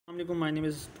Assalamualaikum, my name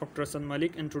is Dr. Hasan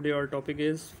Malik and today our topic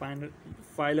is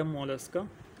Phylum Mollusca.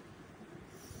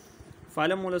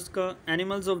 Phylum Mollusca,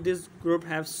 animals of this group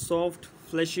have soft,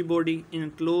 fleshy body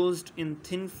enclosed in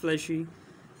thin fleshy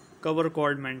cover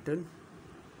called mantle.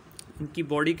 इनकी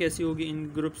body कैसी होगी?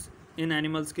 इन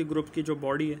animals के group की जो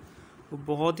body है वो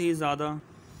बहुत ही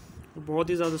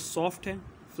ज़्यादा सॉफ्ट है,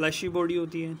 फ्लैशी बॉडी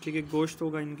होती है, ठीक है। गोश्त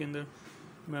होगा इनके अंदर,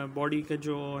 बॉडी के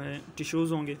जो है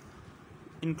टिश्यूज़ होंगे,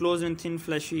 enclose in thin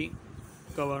flashy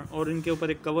cover, और इनके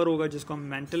ऊपर एक कवर होगा जिसको हम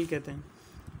मेंटल कहते हैं।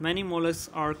 Many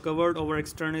mollusc are covered over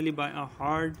externally bye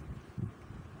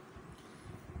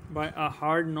a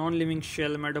hard non living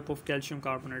shell made up of calcium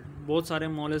carbonate. बहुत सारे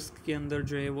मोलस्क के अंदर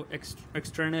जो है वो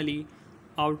externally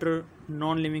outer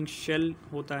non living shell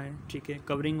होता है, ठीक है,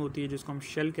 कवरिंग होती है जिसको हम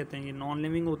शेल कहते हैं। ये नॉन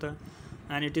लिविंग होता है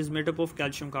and it is made up of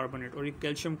calcium carbonate, और ये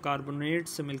कैल्शियम कार्बोनेट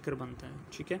से मिलकर बनता है,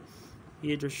 ठीक है।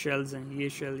 ये जो शेल्स हैं, ये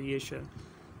शेल,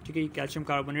 ठीक है, ये कैल्शियम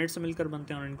कार्बोनेट से मिलकर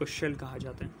बनते हैं और इनको शेल कहा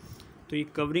जाता है। तो ये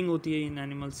कवरिंग होती है इन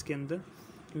एनिमल्स के अंदर,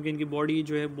 क्योंकि इनकी बॉडी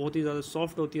जो है बहुत ही ज़्यादा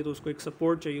सॉफ्ट होती है, तो उसको एक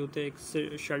सपोर्ट चाहिए होता है, एक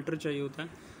शेल्टर चाहिए होता है,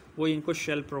 वो इनको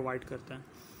शेल प्रोवाइड करता है।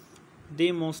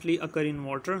 They mostly occur in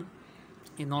water,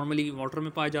 ये नॉर्मली वाटर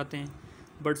में पाए जाते हैं,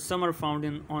 but some are found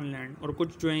in on land, और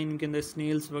कुछ जो है इनके अंदर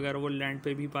स्नेल्स वगैरह वो लैंड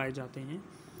पे भी पाए जाते हैं।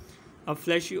 A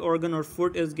fleshy organ or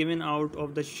foot is given out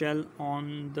of the shell on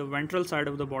the ventral side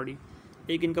of the body.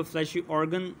 एक इनका fleshy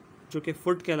organ जो कि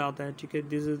foot कहलाता है, ठीक है,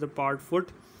 this is the part foot,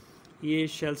 ये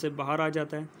shell से बाहर आ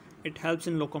जाता है। It helps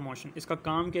in locomotion, इसका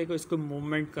काम क्या है कि इसको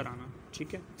movement कराना,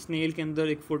 ठीक है। snail के अंदर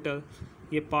एक foot है,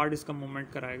 ये part इसका movement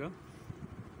कराएगा।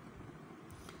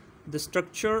 The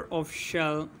structure of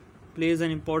shell plays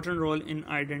an important role in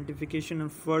identification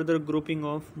and further grouping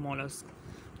of mollusks.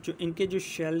 जो इनके जो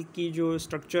शेल की जो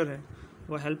स्ट्रक्चर है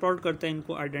वो हेल्प आउट करता है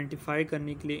इनको आइडेंटिफाई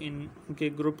करने के लिए, इनके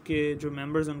ग्रुप के जो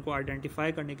मेंबर्स हैं उनको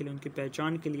आइडेंटिफाई करने के लिए, उनकी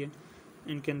पहचान के लिए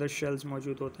इनके अंदर शेल्स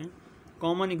मौजूद होते हैं।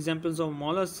 Common examples of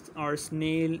mollusc are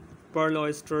snail, Perl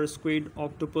oyster, squid,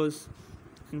 octopus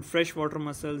and fresh water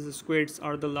muscles. Squids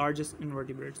are the largest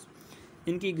invertebrates.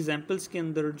 इनकी एग्जांपल्स के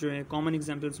अंदर जो है कॉमन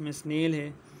एग्जांपल्स में स्नेल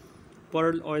है,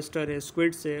 पर्ल ऑयस्टर है,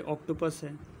 स्क्विड्स है, ऑक्टोपस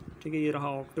है, ठीक है। ये रहा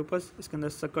ऑक्टोपस, इसके अंदर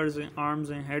सकर्स हैं,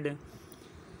 आर्म्स हैं, हेड है,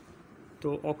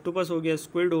 तो ऑक्टोपस हो गया,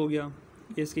 स्क्विड हो गया,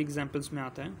 ये इसके एग्जांपल्स में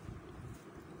आता है।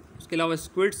 उसके अलावा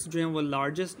स्क्विड्स जो हैं वो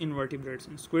लार्जेस्ट इन्वर्टिब्रेट्स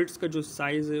हैं। स्क्विड्स का जो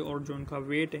साइज़ है और जो उनका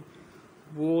वेट है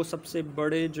वो सबसे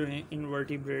बड़े जो हैं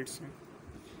इन्वर्टिब्रेट्स हैं।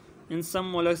 इन सम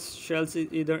मोलस्क शेल्स इज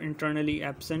इधर इंटरनली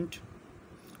एब्सेंट,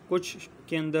 कुछ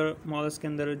के अंदर मोलस्क के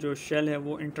अंदर जो शेल है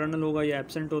वो इंटरनल होगा या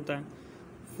एब्सेंट होता है।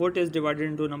 Foot is divided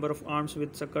into number of arms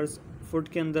with suckers, foot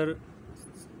के अंदर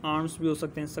आर्म्स भी हो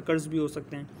सकते हैं, सकर्स भी हो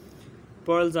सकते हैं।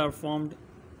 पर्ल्स आर फॉर्म्ड,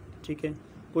 ठीक है,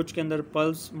 कुछ के अंदर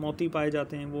पर्ल्स मोती पाए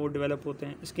जाते हैं, वो डेवलप होते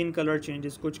हैं। स्किन कलर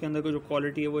चेंजेस, कुछ के अंदर जो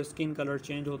क्वालिटी है वो स्किन कलर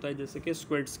चेंज होता है, जैसे कि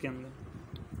स्क्विड्स के अंदर।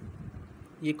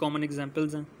 ये कॉमन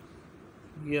एग्जांपल्स हैं।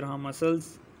 ये रहा muscle,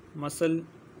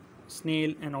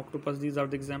 snail and octopus, these are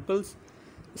the examples.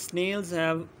 Snell's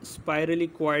have spirally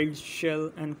coiled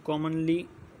shell and commonly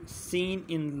seen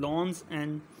in loans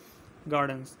and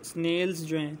gardens. Snell's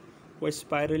जो हैं वो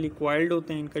स्पाइरली क्वाइल्ड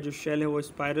होते हैं, इनका जो शेल है वो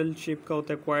स्पाइरल शेप का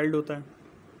होता है, क्वाइल्ड होता है,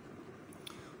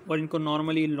 और इनको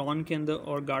नॉर्मली लॉन के अंदर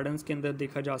और गार्डन्स के अंदर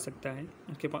देखा जा सकता है।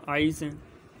 इनके पास आइज़ हैं,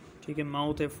 ठीक है,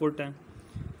 माउथ है, फुट है,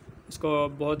 इसको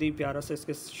बहुत ही प्यारा सा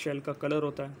इसके शेल का कलर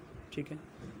होता है, ठीक है।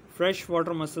 Fresh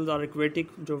water muscles are aquatic,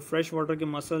 जो फ्रेश वाटर के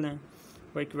मसल हैं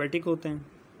वो एक्वेटिक होते हैं।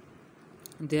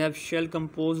 They have shell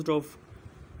composed of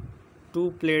 2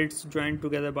 plates joint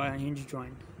together by hinge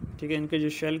joint, ठीक है। इनके जो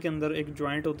शेल के अंदर एक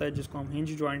ज्वाइंट होता है जिसको हम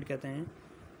हिंज ज्वाइंट कहते हैं,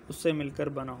 उससे मिलकर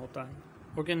बना होता है।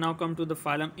 Okay, now come to the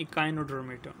phylum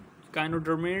Echinodermata.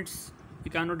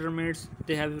 Echinoderms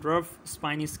they have rough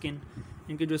spiny skin,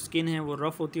 इनकी जो स्किन है वो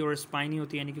रफ होती है और स्पाइनी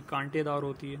होती है, यानी कि कांटेदार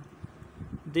होती है।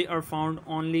 They are found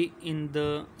only in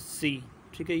the सी,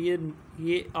 ठीक है।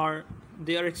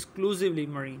 दे आर एक्सक्लूसिवली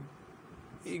मरीन,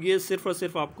 ये सिर्फ और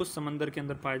सिर्फ आपको समंदर के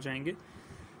अंदर पाए जाएंगे,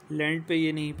 लैंड पे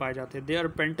ये नहीं पाए जाते। दे आर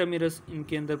पेंटामिरस,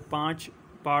 इनके अंदर 5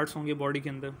 पार्ट्स होंगे बॉडी के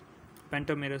अंदर।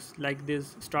 पेंटामिरस like this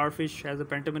starfish has a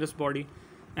पेंटामिरस body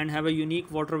and have a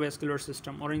unique water vascular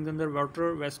system, और इनके अंदर वाटर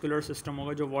वेस्कुलर सिस्टम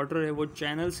होगा। जो वाटर है वो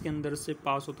चैनल्स के अंदर से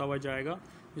पास होता हुआ जाएगा,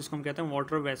 जिसको हम कहते हैं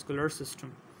water vascular system,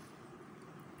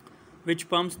 which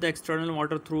pumps the external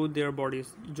water through their bodies.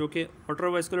 जो कि वाटर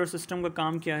वेस्कुलर सिस्टम का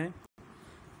काम क्या है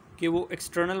कि वो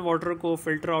एक्सटर्नल वाटर को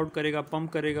फ़िल्टर आउट करेगा,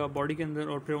 पंप करेगा बॉडी के अंदर,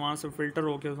 और फिर वहाँ से फ़िल्टर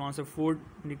होकर वहाँ से फूड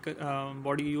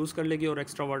बॉडी यूज़ कर लेगी और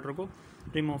एक्स्ट्रा वाटर को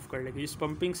रिमूव कर लेगी। इस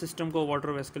पंपिंग सिस्टम को वाटर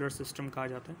वेस्कुलर सिस्टम कहा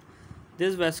जाता है।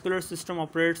 This vascular system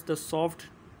operates the soft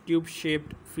tube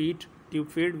shaped feet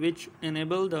which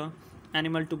enable the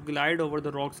animal to glide over the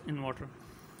rocks in water.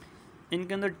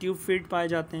 इनके अंदर ट्यूब फीट पाए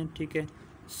जाते हैं, ठीक है।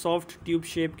 सॉफ्ट ट्यूब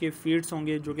शेप के फीड्स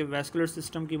होंगे जो कि वैस्कुलर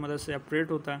सिस्टम की मदद से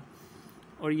ऑपरेट होता है,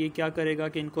 और ये क्या करेगा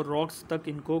कि इनको रॉक्स तक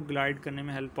इनको ग्लाइड करने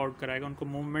में हेल्प आउट कराएगा, उनको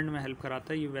मूवमेंट में हेल्प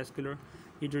कराता है ये वैस्कुलर,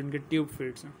 ये जो इनके ट्यूब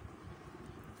फीड्स हैं।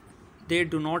 They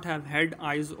do not have head,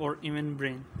 eyes और इवन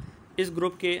ब्रेन। इस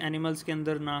ग्रुप के एनिमल्स के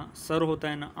अंदर ना सर होता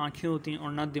है, ना आँखें होती हैं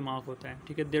और ना दिमाग होता है,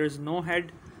 ठीक है। There is no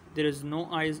head, there is no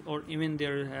eyes और even they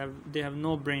have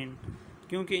no brain,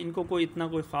 क्योंकि इनको कोई इतना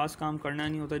कोई ख़ास काम करना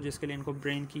नहीं होता जिसके लिए इनको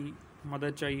ब्रेन की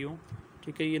मदद चाहिए हो,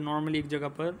 ठीक है। ये नॉर्मली एक जगह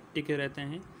पर टिके रहते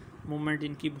हैं, मूवमेंट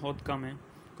इनकी बहुत कम है।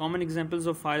 Common examples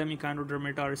of phylum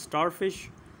Echinodermata are starfish,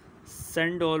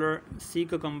 sand dollar, C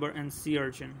cucumber and sea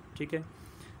urchin, ठीक है।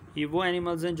 ये वो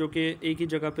एनिमल्स हैं जो कि एक ही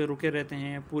जगह पे रुके रहते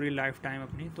हैं पूरी लाइफ टाइम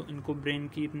अपनी, तो इनको ब्रेन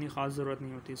की इतनी ख़ास ज़रूरत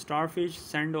नहीं होती। Starfish,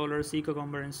 sand dollar, C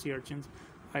cucumber and sea urchin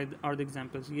are the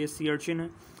examples. ये सी अर्चिन है,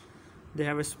 they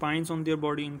have spines on their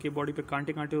body, इनके बॉडी पे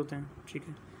कांटे कांटे होते हैं, ठीक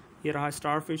है। ये रहा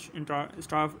स्टारफिश,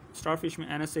 स्टारफिश में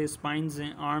एनस है, स्पाइंस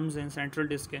हैं, आर्म्स हैं, सेंट्रल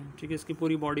डिस्क है, ठीक है। इसकी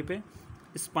पूरी बॉडी पे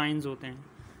स्पाइंस होते हैं।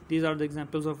 These are the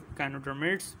examples of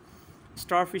echinodermates.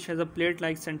 Starfish has a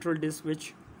plate-like central disc which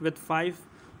with 5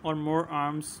 or more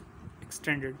arms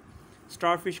extended.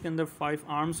 Starfish के अंदर 5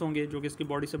 arms होंगे जो कि इसकी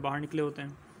बॉडी से बाहर निकले होते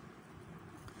हैं।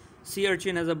 Sea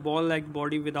urchin has a ball-like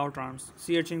body without arms.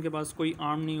 Sea urchin के पास कोई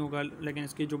आर्म नहीं होगा, लेकिन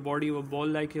इसकी जो बॉडी वो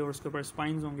बॉल-like है और उसके ऊपर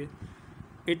स्पाइंस होंगे।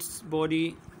 Its body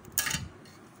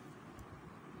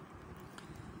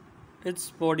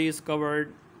is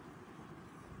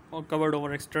covered over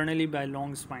externally by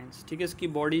long spines, ठीक है। इसकी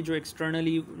बॉडी जो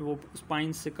एक्सटर्नली वो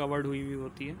स्पाइंस से कवर्ड हुई हुई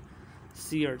होती है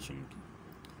सी अर्चिन की।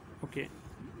 Okay,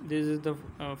 this is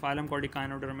the phylum called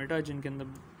Echinodermata,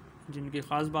 जिनकी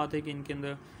ख़ास बात है कि इनके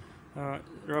अंदर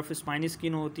रफ स्पाइनी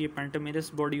स्किन होती है,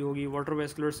 पेंटामेरस बॉडी होगी, वाटर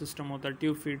वेस्कुलर सिस्टम होता है,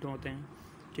 ट्यूब फीट होते हैं,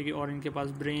 ठीक है। और इनके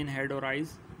पास ब्रेन, हेड और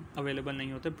आइज़ अवेलेबल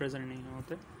नहीं होते, प्रेजेंट नहीं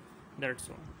होते। That's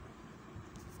all.